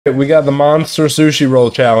We got the monster sushi roll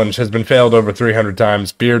challenge. Has been failed over 300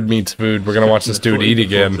 times. Beard meets food. We're gonna watch this dude eat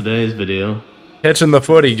again. Today's video. Catching the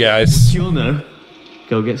footy, guys. You'll know.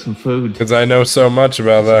 Go get some food. Because I know so much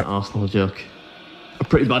about that. Arsenal joke. A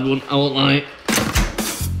pretty bad one, I won't lie.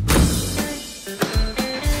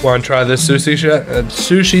 Want to try this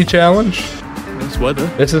sushi challenge? Nice weather.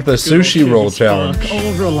 This is the sushi roll challenge.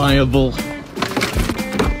 All reliable.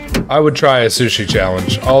 I would try a sushi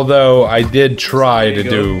challenge. Although I did try to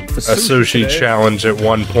do a sushi challenge at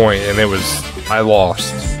one point, and I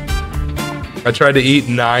lost. I tried to eat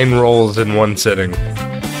 9 rolls in one sitting,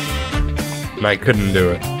 and I couldn't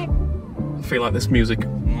do it. I feel like this music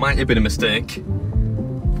might have been a mistake.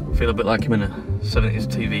 I feel a bit like I'm in a 70s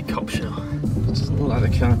TV cop show. It doesn't look like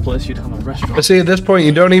the kind of place you'd have a restaurant. But see, at this point,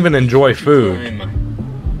 you don't even enjoy food.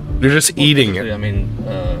 You're just eating it. I mean,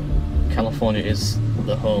 California is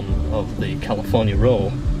the home of the California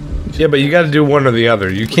roll. Yeah, but you got to do one or the other.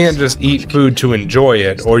 You can't just eat food to enjoy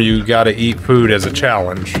it, or you got to eat food as a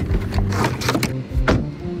challenge.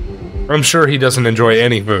 I'm sure he doesn't enjoy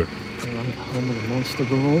any food. Home of the monster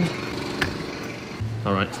roll.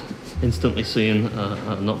 Alright, instantly seeing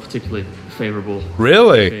not particularly favourable.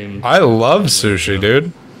 Really? I love sushi, dude.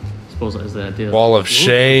 I suppose that is the idea. Wall of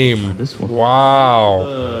shame. This one.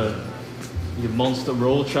 Wow. Your monster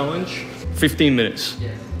roll challenge. 15 minutes. Yeah.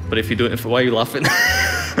 But if you do it, why are you laughing?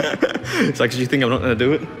 It's like, 'cause you think I'm not going to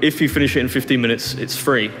do it? If you finish it in 15 minutes, it's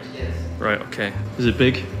free. Yes. Right, okay. Is it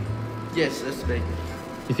big? Yes, it's big.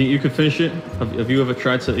 You think you could finish it? Have you ever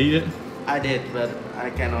tried to eat it? I did, but I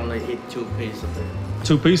can only eat 2 pieces of it.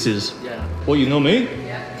 2 pieces? Yeah. Well, you know me?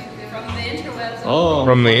 Yeah, from the interwebs. Oh.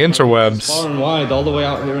 From the interwebs. Far and wide, all the way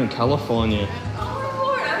out here in California. Oh,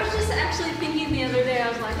 Lord. I was just actually thinking the other day, I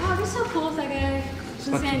was like, oh, this is so cool if that guy was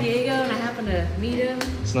in San Diego and I happened to meet him.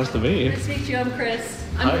 It's nice to meet you. Nice to meet you. I'm Chris.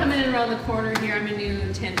 I'm coming in around the corner here. I'm a new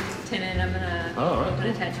tenant. I'm gonna open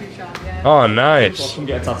a tattoo shop. Yeah. Oh, nice. Come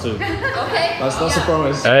get a tattoo. Okay. That's a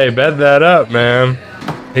promise. Hey, bet that up, man.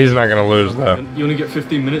 He's not gonna lose though. You only get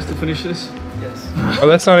 15 minutes to finish this? Yes. Oh,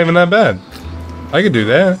 that's not even that bad. I could do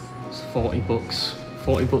that. It's 40 bucks.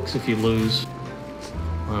 40 bucks if you lose.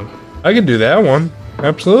 Wow. I could do that one.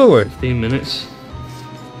 Absolutely. 15 minutes.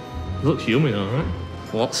 It looks yummy though, right?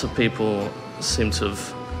 Lots of people seem to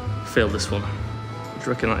have failed this one. Do you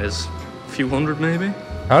reckon that is a few hundred maybe?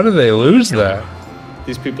 How did they lose that?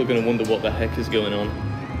 These people are going to wonder what the heck is going on.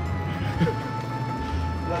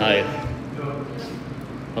 Hi.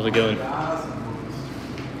 How's it going? I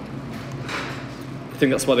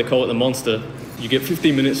think that's why they call it the monster. You get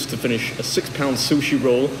 15 minutes to finish a 6-pound sushi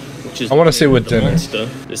roll, which is I want to see what's the in it. monster.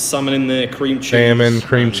 There's salmon in there, cream cheese. Salmon,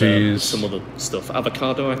 cream and, cheese. some other stuff.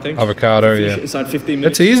 Avocado, I think. Avocado, Finish yeah. it inside 15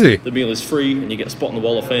 minutes. It's easy. The meal is free, and you get a spot on the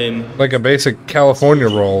Wall of Fame. Like a basic California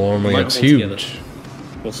roll, only Might it's hold together. huge.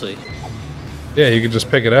 We'll see. Yeah, you can just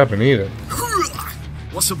pick it up and eat it.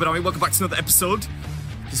 What's up, everybody? Welcome back to another episode.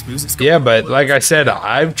 This music's Yeah, but like I said,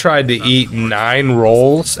 I've tried to eat 9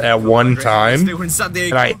 rolls at one time,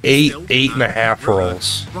 and I ate 8.5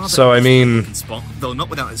 rolls. So, I mean, though not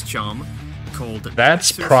without its charm, called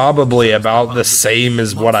that's probably about the same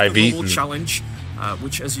as what I've eaten. Challenge,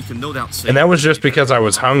 which, as you can no doubt see, And that was just because I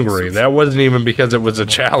was hungry. That wasn't even because it was a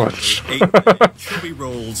challenge. 8 chubby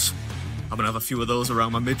rolls. I'm gonna have a few of those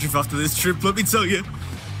around my midriff after this trip, let me tell you.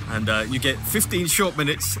 And you get 15 short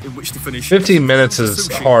minutes in which to finish. 15 minutes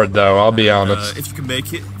is hard, though, I'll be honest. If you can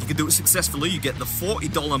make it, if you can do it successfully, you get the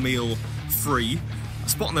 $40 meal free, a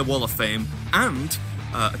spot on their Wall of Fame, and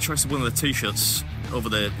a choice of one of the t-shirts over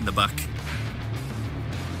there in the back.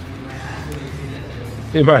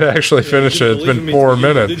 You might actually finish it. It's been 4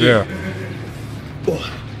 minutes, yeah.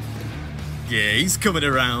 Yeah, he's coming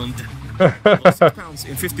around. £6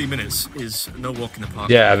 in 15 minutes is no walk in the park.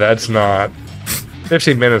 Yeah, that's not.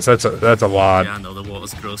 15 minutes, that's a lot. Yeah, I know, the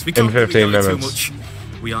water's gross. We In can't 15 really go too minutes.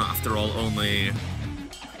 much. We are, after all, only,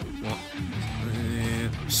 what,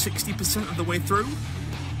 60% of the way through?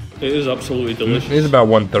 It is absolutely delicious. It's about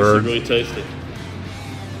It's 1/3. really tasty.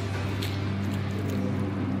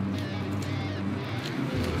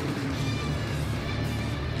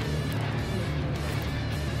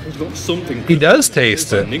 It's got something. He does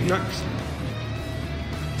taste it. Knickknacks.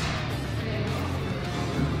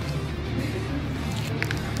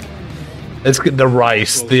 It's the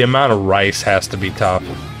rice. The amount of rice has to be tough.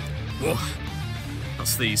 Oh,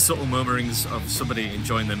 that's the subtle murmurings of somebody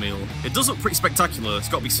enjoying their meal. It does look pretty spectacular, it's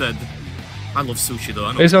got to be said. I love sushi though.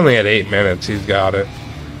 I know. He's only at 8 minutes. He's got it.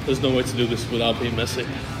 There's no way to do this without being messy.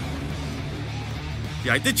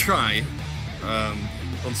 Yeah, I did try.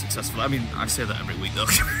 Unsuccessful. I mean, I say that every week though.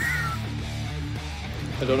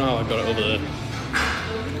 I don't know how I got it over there.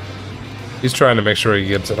 He's trying to make sure he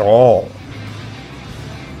gets it all.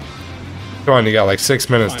 Come on, you got like 6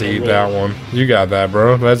 minutes to eat that one. You got that,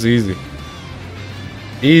 bro. That's easy.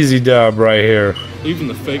 Easy dub right here. Even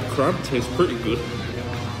the fake crab tastes pretty good.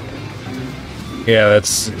 Yeah, that's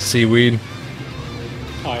seaweed.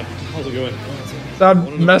 Hi, how's it going? Stop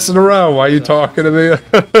messing around. Why are you talking to me?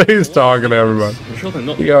 He's talking to everybody. I'm sure they're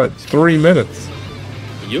not You got 3 minutes.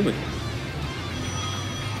 yummy.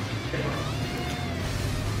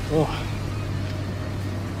 Oh,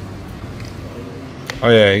 Oh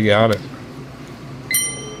yeah, you got it.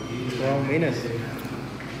 12 minutes.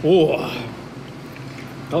 oh.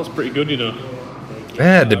 That was pretty good, you know. It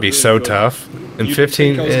had to be so tough. In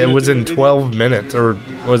 15, it was in 12 minutes, or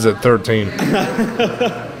was it 13?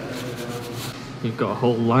 You've got a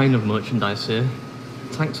whole line of merchandise here.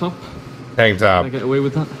 Tank top. Tank Can I top. get away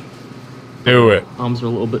with that? Do it. Arms are a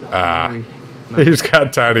little bit. Ah. very He's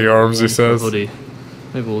got tiny arms, he says. hoodie.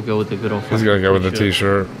 Maybe we'll go with the good old. He's gonna go with the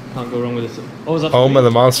t-shirt. Can't go wrong with this. Oh, is that Home of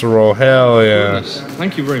the monster roll. Hell yeah.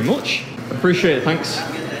 Thank you very much. Appreciate it. Thanks.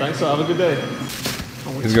 Thanks. Have a good day.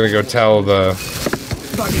 He's gonna go tell the.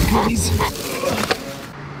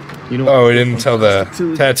 You know. Oh, he didn't tell the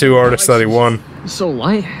tattoo artist that he won. It's so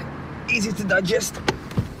light. Easy to digest.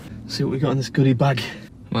 See what we got in this goodie bag.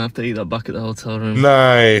 Might have to eat that back at the hotel room.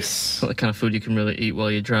 Nice. It's not the kind of food you can really eat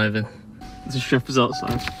while you're driving. The chef is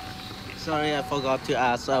outside. Sorry, I forgot to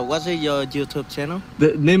ask. What's your YouTube channel?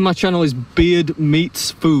 The name of my channel is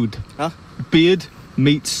BeardMeatsFood. Huh?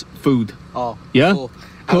 BeardMeatsFood. Oh, Yeah? cool.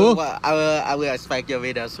 Cool. I will expect your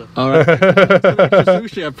video soon. All right.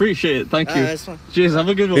 Sushi, I appreciate it. Thank you. That's fine. Cheers. Have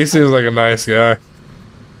a good one. He seems like a nice guy.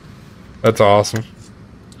 That's awesome.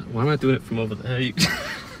 Why am I doing it from over there?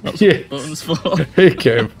 That's Yeah. what buttons for. He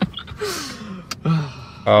came.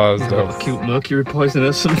 Oh, that was A dope. cute mercury poison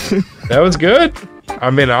or something. That was good.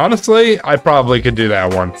 I mean, honestly, I probably could do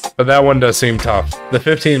that one. But that one does seem tough. The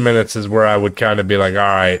 15 minutes is where I would kind of be like, all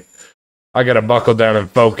right, I got to buckle down and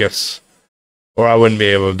focus, or I wouldn't be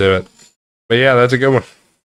able to do it. But yeah, that's a good one.